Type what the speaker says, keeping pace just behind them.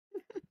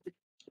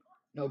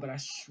No, but I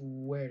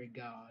swear to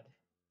God,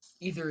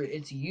 either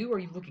it's you or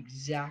you look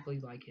exactly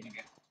like him.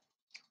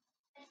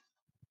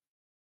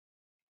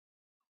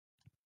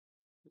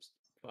 Just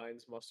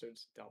finds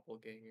Mustard's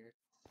doppelganger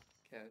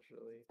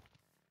casually.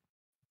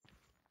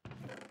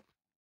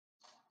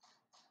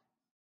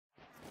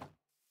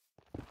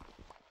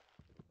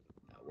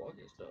 Walk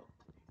this up.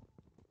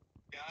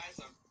 Guys,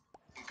 I'm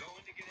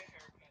going to get a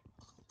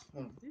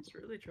haircut. He's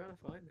really trying to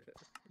find it.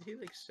 He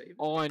like saved.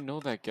 Oh, I know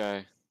that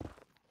guy.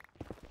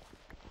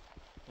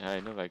 Yeah, I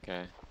know that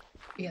guy.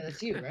 Yeah,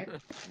 that's you, right?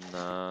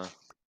 Nah.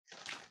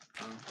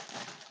 Oh.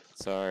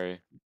 Sorry.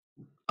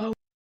 Oh.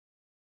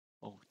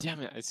 Oh,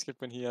 damn it. I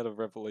skipped when he had a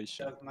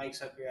revelation. Shove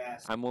mics up your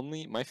ass.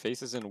 My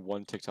face is in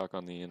one TikTok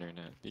on the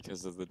internet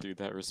because of the dude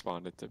that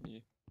responded to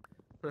me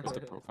with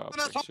the profile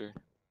picture.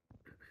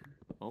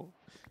 Oh.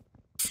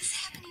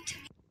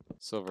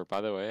 Silver,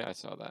 by the way, I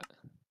saw that.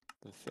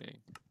 The thing.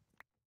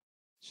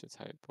 Shit's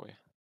hype, boy.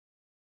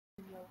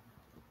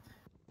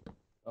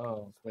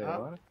 Oh, wait,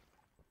 what?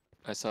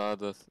 I saw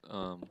the,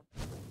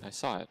 I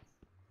saw it.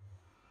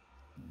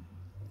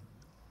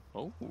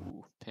 Oh,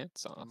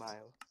 pants off.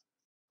 Mile.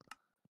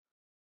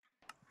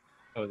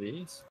 Oh,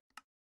 these?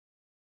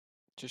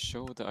 Just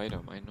show the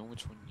item. I know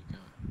which one you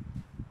got.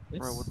 This?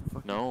 Bro, what the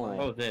fuck? No.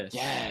 Oh, this.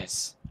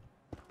 Yes.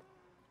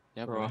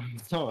 Yeah, Bro, bro. I'm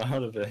so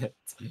out of it.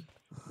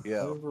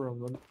 Yo.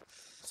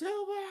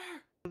 Silver!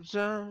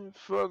 Time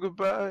for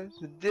goodbyes.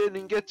 I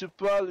didn't get to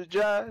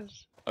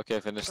apologize. Okay,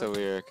 finish the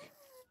lyric.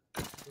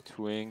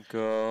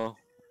 Twinkle.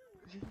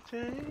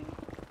 Take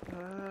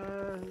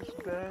us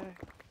back.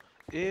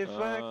 If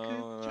I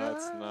could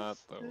that's just not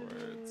the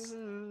words.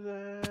 do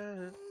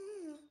that.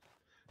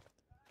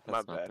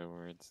 That's My not bad. the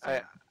words.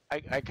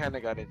 I kind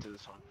of got into the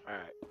song.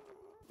 Alright.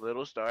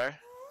 Little Star.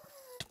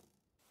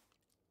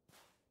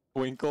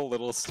 Twinkle,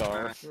 little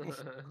star.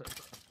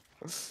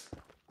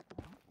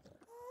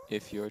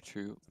 If you're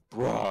true.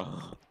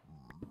 Bruh.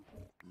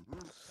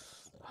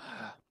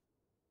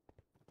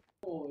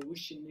 Oh, I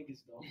wish you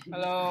niggas though.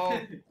 Hello.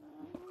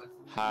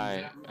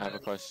 Hi, I have a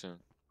question.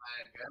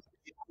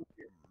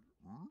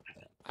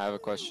 I have a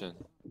question.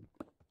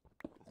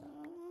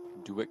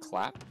 Do it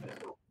clap?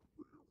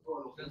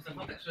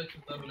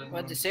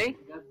 What to say?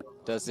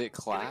 Does it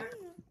clap?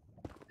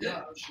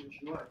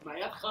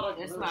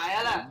 اسمع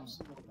يلا.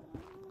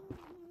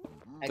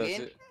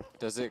 Again?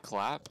 Does it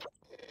clap?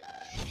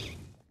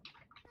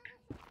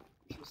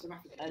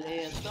 قال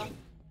ايه يا اسطى؟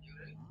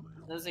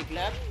 Does it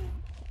clap?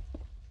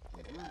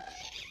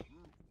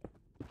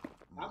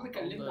 يا عم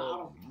كلمنا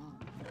عربي.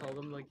 Tell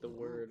them like the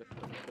word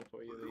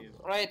before you leave.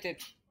 Write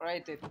it.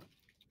 Write it.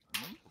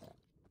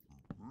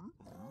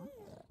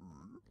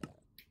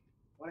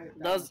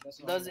 Does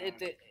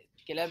it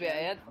clap يا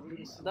اياد?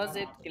 Does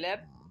it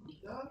clap?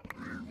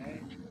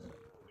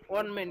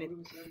 1 minute.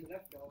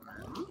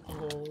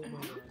 Oh my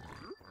god.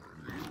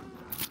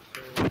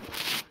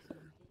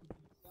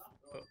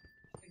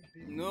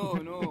 No.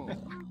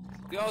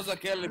 دي عاوز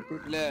اكلم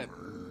كلاب.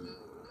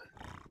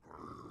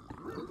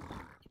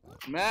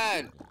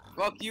 Man,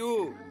 fuck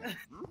you.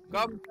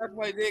 Come suck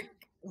my dick.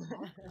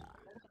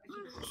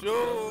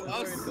 Show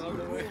us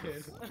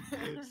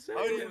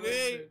how you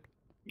make.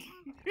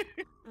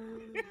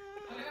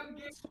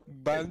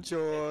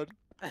 Banchod.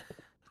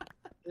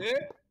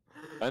 Eh?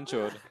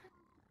 Banchod.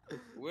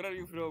 Where are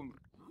you from?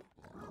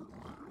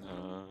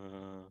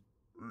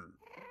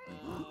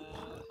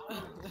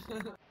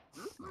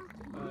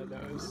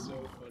 That was so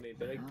funny.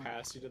 They like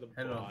pass you to the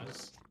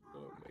boss.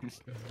 Oh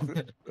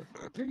my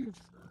god.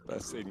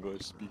 Best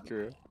English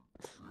speaker.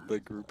 The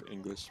group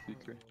English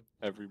speaker.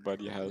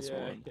 Everybody has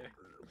one. Yeah.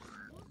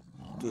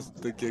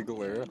 The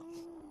giggler.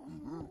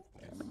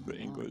 The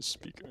English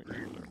speaker.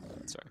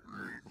 Sorry.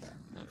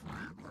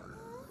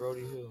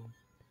 Brody who?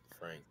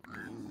 Frank.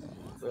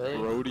 Really?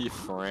 Brody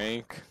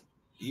Frank.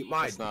 Eat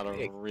my That's not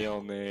a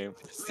real name.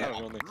 That's not a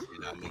real name.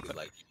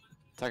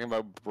 Talking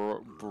about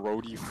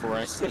Brody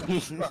Frank.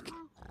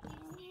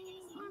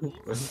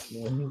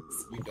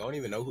 We don't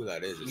even know who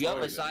that is. You have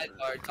a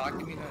sidebar. Talk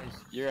to me nice.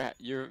 Your hat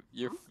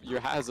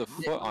has a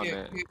foot on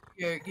it.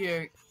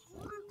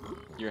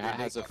 Your hat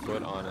has a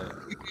foot on it.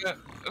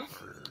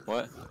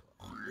 What?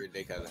 Your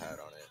dick has a hat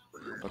on it.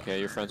 Okay,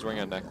 your friend's wearing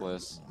a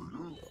necklace.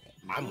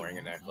 I'm wearing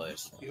a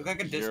necklace. You look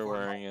like a You're Discord.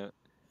 wearing it.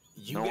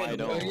 You No, get I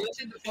don't.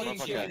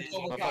 Motherfucker.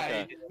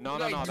 Motherfucker. No,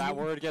 that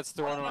word gets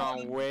thrown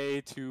around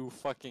way too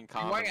fucking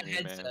I'm wearing a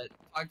commonly, man. headset.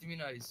 Talk to me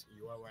nice.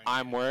 You are wearing.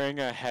 I'm wearing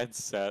a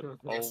headset.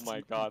 Oh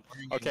my god.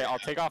 Okay, I'll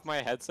take off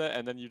my headset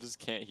and then you just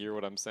can't hear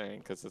what I'm saying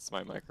because it's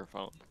my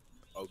microphone.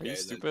 Okay, Are you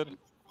stupid?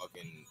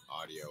 Fucking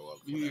audio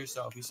of You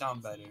yourself. You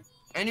sound better.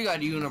 And you got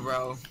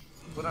unibrow.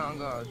 Put on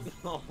God.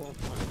 Oh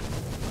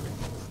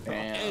my.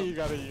 Hey, you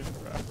got a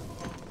unibrow.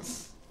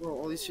 Bro,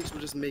 all these chicks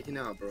were just making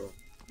out, bro.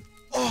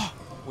 Oh!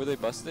 Were they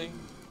busting?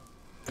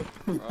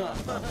 Oh,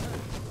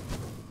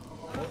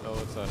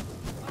 what's up?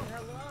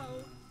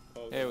 Hello.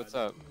 Oh, Hey, what's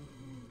up?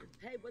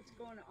 Hey, what's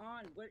going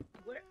on? Where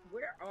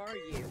are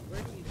you?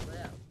 Where do you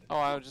live? Oh,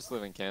 I just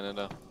live in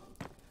Canada.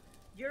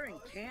 You're in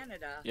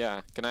Canada. Yeah,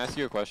 can I ask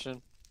you a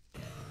question?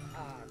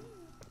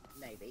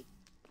 Maybe.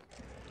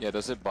 Yeah,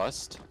 does it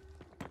bust?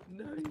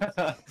 Nice.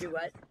 Do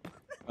what?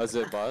 Does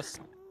it bust?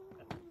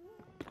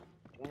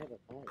 Do I have a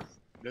buzz?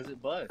 Does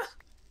it buzz?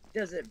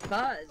 Does it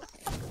buzz?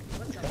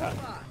 What the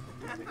fuck?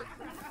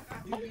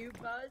 Do you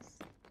buzz?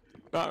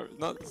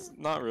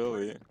 Not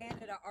really. Where in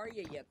Canada are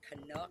you, you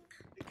Canuck?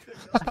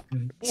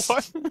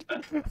 What?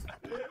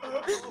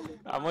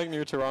 I'm like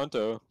near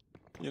Toronto,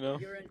 you know?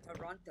 You're in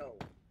Toronto.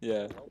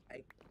 Yeah.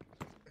 Okay.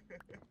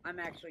 I'm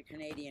actually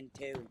Canadian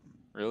too.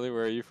 Really?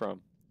 Where are you from?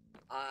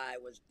 I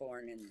was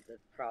born in the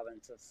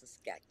province of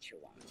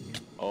Saskatchewan.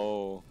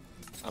 Oh,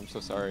 I'm so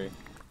sorry.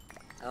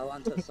 Oh,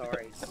 I'm so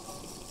sorry.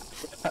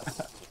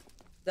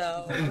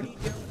 So, what are you doing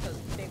with those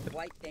big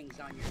white things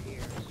on your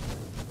ears?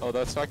 Oh,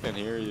 that's so I can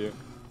hear you.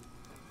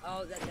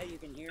 Oh, that's how you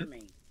can hear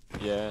me.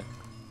 Yeah.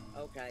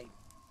 Okay.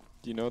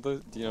 Do you know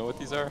what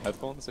these are?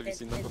 Headphones? Have you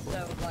seen them before?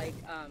 So, like,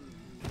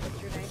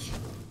 what's your name?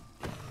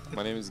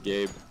 My name is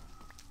Gabe.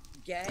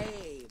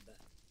 Gabe.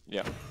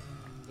 Yeah.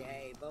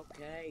 Gabe.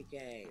 Okay,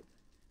 Gabe.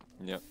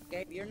 Yep.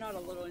 Gabe, you're not a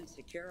little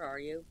insecure, are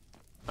you?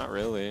 Not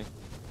really.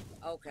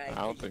 Okay.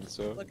 I don't think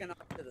so. Looking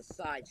off to the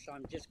side, so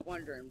I'm just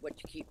wondering what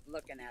you keep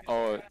looking at.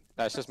 Oh,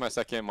 that's just my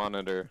second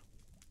monitor.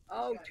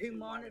 Oh, 2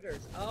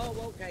 monitors.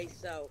 Oh, okay,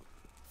 so...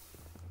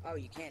 Oh,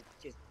 you can't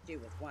just do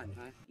with one,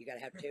 huh? You gotta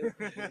have 2?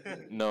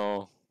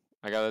 No,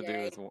 I gotta do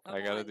Gabe, with come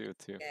I gotta on, do with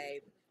 2.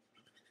 Gabe.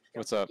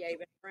 What's up?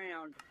 Gabe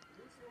around.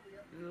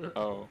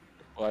 Oh,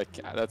 like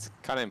that's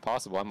kind of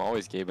impossible. I'm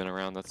always Gabing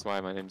around. That's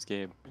why my name's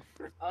Gabe.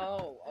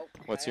 Oh,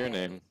 okay. What's your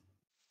name?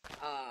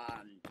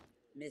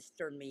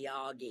 Mr.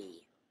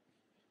 Miyagi.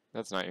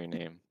 That's not your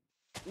name.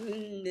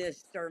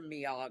 Mr.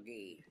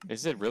 Miyagi.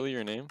 Is it really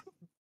your name?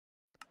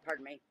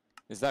 Pardon me?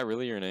 Is that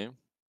really your name?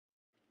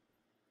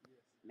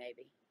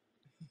 Maybe.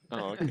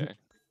 Oh, okay.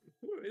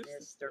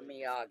 Mr.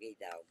 Miyagi,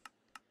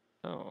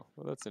 though. Oh,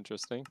 well, that's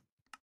interesting.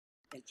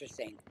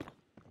 Interesting.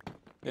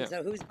 Yeah.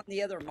 So who's on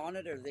the other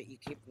monitor that you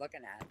keep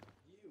looking at?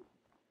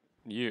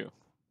 You.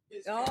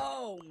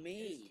 Oh,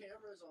 me.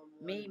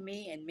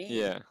 Me, and me.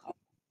 Yeah. Oh,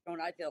 don't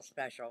I feel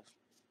special?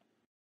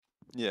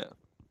 Yeah.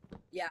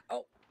 Yeah.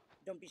 Oh,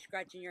 don't be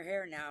scratching your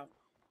hair now.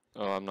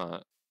 Oh, I'm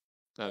not.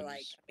 I'm Like,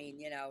 just- I mean,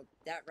 you know,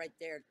 that right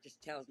there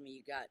just tells me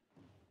you got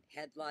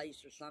head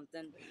lice or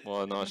something.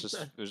 well, no, it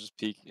was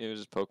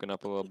just poking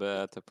up a little bit.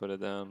 I had to put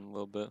it down a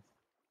little bit.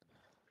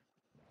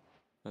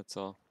 That's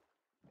all.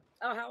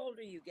 Oh, how old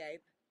are you, Gabe?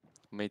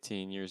 I'm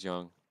 18 years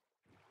young.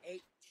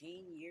 18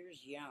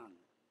 years young.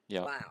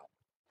 Yeah. Wow.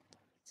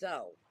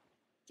 So,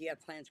 do you have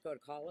plans to go to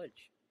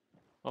college?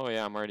 Oh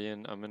yeah, I'm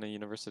in a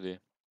university.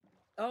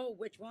 Oh,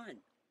 which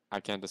one? I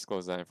can't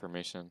disclose that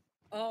information.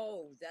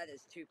 Oh, that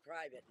is too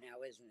private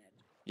now, isn't it?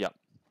 Yep.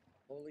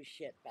 Holy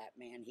shit,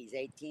 Batman. He's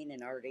 18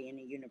 and already in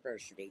a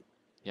university.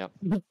 Yep.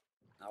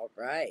 All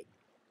right.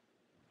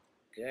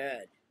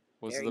 Good.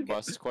 Was Very the good.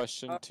 bus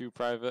question too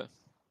private?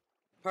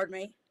 Pardon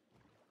me?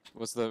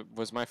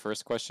 Was my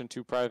first question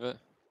too private?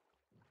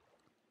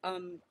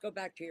 Go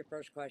back to your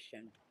first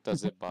question.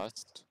 Does it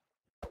bust?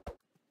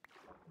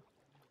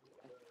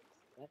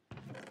 What?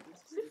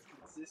 It's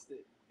consistent.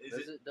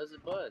 Does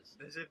it buzz?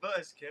 Does it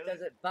buzz, Kelly?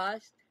 Does it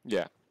bust?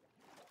 Yeah.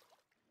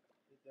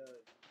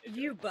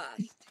 You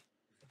bust.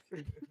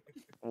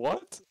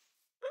 What?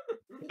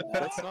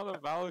 That's not a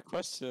valid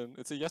question.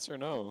 It's a yes or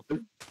no.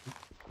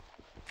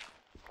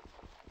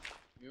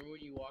 Remember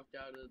when you walked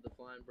out of the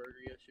Flying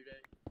Burger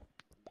yesterday?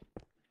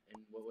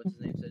 And what's his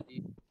name said to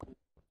you?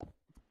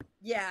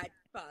 Yeah, it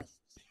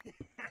busts.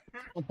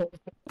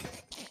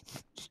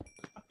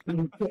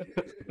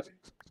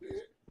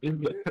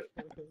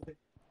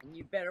 And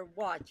you better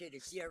watch it.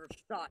 If you ever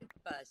saw it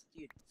bust,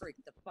 you'd freak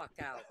the fuck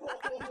out.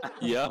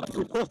 Yeah.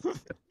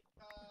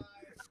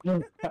 Oh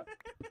my.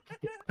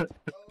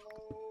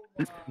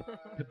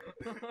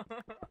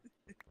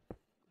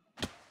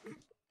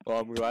 Well,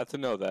 I'm glad to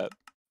know that.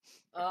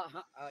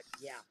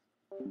 Yeah.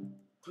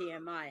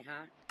 TMI,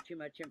 huh? Too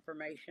much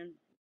information?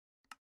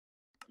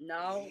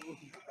 No?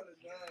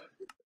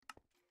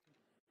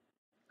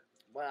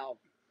 Well,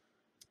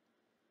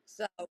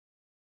 so...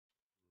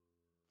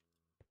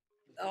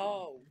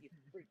 Oh, you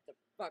freaked the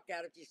fuck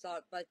out if you saw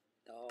it, but...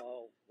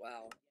 Oh,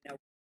 well, you know...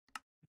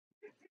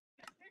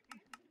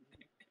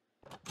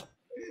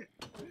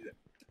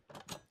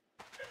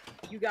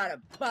 You got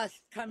a bus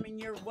coming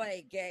your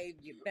way, Gabe.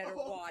 You better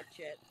watch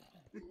it.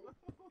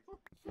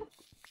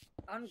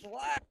 I'm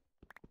glad.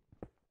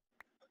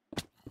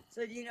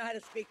 So do you know how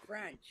to speak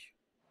French?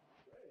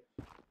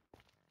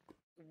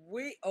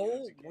 Oui,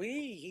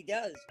 he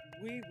does.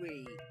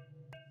 Oui.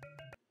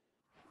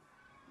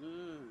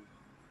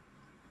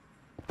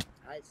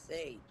 I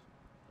see.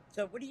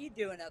 So what are you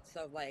doing up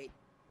so late?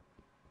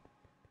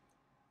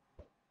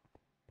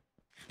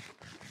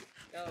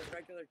 Oh,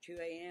 regular 2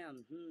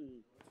 a.m.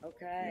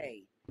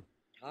 Okay.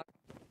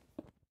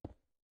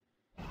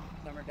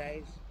 Summer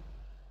days.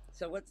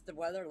 So what's the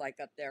weather like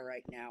up there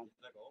right now?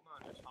 Like, oh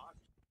man, it's hot.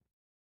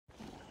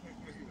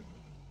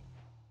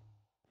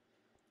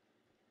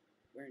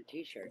 Wearing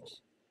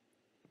t-shirts.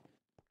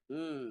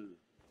 So,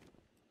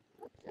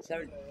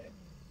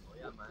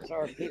 So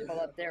are people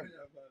up there?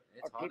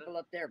 It's Are people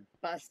up there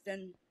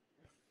busting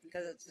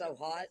because it's so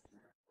hot?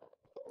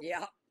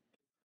 Yeah.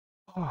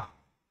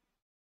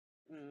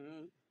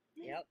 Mhm.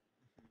 Yep.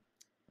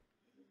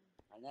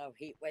 I know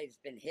heat wave's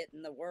been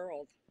hitting the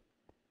world.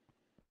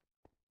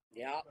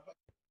 Yep.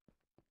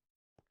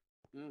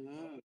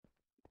 Mhm.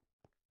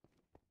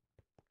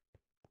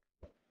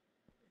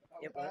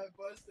 Yep.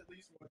 Bust at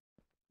least one.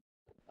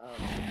 Oh.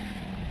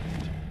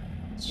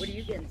 What are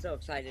you getting so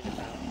excited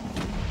about?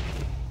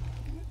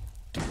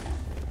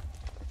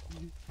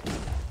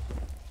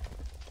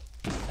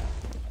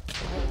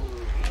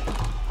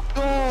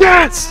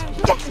 Yes!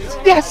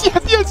 Yes,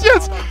 yes, yes,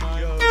 yes!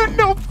 Dude,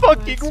 no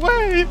fucking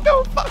way!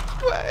 No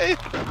fucking way!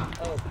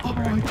 Oh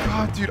my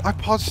god, dude, I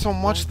paused so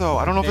much though.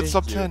 I don't know if it's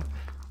sub 10.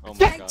 Oh my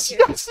Yes,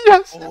 god. yes,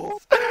 yes!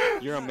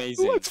 You're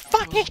amazing. Let's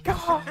fucking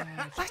go!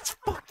 Let's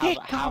fucking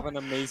go! Have an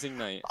amazing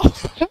night.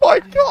 Oh my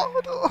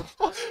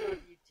god!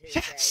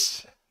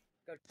 Yes!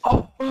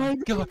 Oh my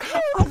god!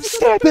 I'm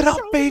standing up,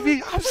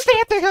 baby! I'm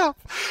standing up!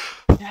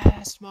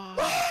 Yes, mom.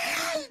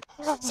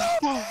 Oh my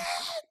god!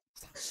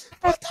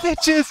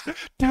 Bitches!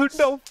 Dude,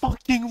 no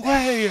fucking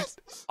way!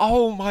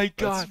 Oh my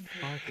god!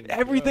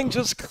 Everything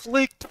just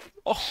clicked!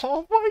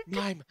 Oh my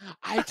god! Mime,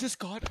 I just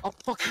got a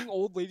fucking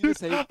old lady to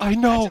say, I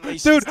know!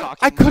 "Congratulations, Dude, talking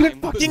I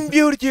couldn't mime." fucking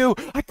mute you!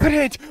 I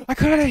couldn't!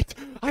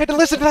 I had to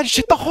listen to that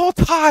shit the whole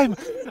time!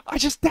 I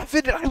just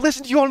deafened it! I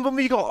listened to you on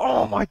Omegle!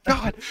 Oh my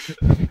god!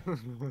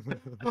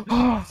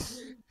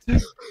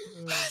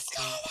 Let's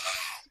go!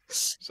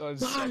 So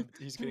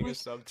he's getting a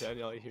sub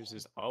 10. All he hears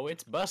is, "Oh,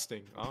 it's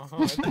busting."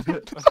 Uh-huh.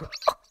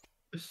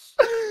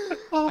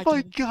 Oh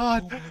my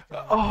god!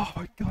 Oh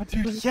my god,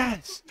 dude,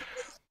 yes!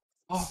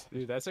 Oh,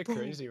 Dude, that's a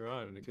crazy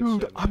run. Good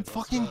dude, shit, I'm man.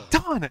 fucking Let's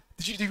go. done!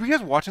 Did you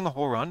guys watching the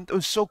whole run? It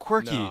was so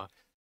quirky. No.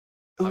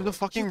 It was a You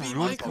fucking beat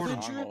ruined portal.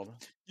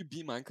 Minecraft. You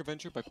beat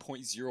Minecraft by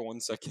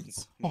 0.01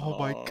 seconds. Oh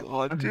my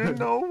god, dude,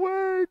 no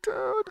way,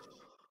 dude!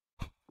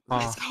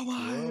 Let's go,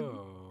 Mime!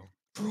 Whoa.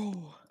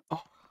 Bro!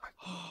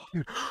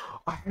 Dude,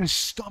 I had a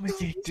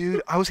stomach ache,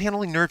 dude. I was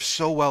handling nerfs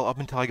so well up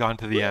until I got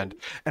into the end,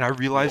 and I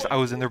realized I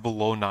was in there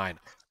below 9.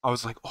 I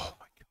was like, oh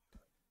my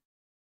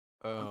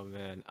god. Oh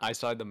man, I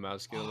saw the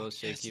mouse get a little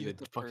shaky. you The hit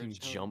the fucking perch,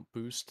 huh? jump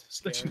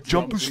boost. The scare.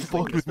 jump boost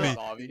fucked with me.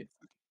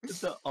 It's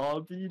the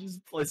obby you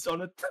just placed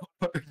on a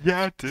torch.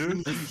 Yeah,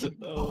 dude.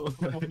 No.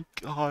 Oh my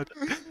god.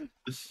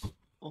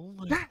 Oh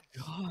my Yes.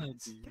 god,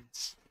 dude.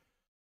 Yes.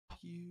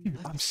 Dude,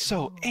 I'm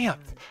so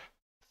amped.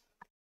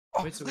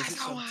 Oh, Wait, so is it Let's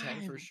sub go,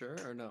 10 for Mime. sure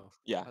or no?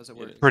 Yeah, How's it it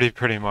work? is.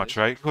 pretty much,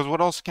 right? Because what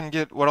else can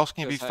be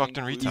Because that fucked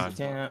in includes retime?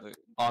 Can't.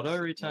 Auto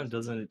retime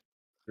doesn't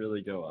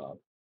really go up.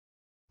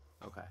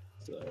 Okay.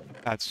 So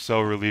That's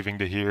so relieving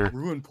to hear.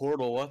 Ruin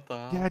portal, what the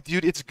hell? Yeah,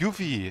 dude, it's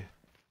goofy.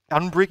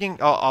 Unbreaking.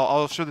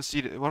 I'll show the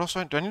seed. What else?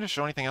 Do I need to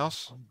show anything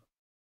else?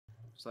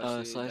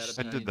 Slash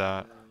I did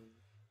that.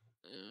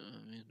 I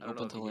mean, I don't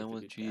know open if to you get land to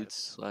with do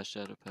cheats /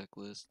 data pack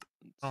list.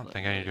 I don't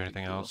think I need to do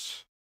anything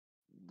else.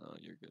 No,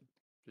 you're good.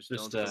 Just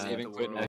Just, don't delete Save the and quit world.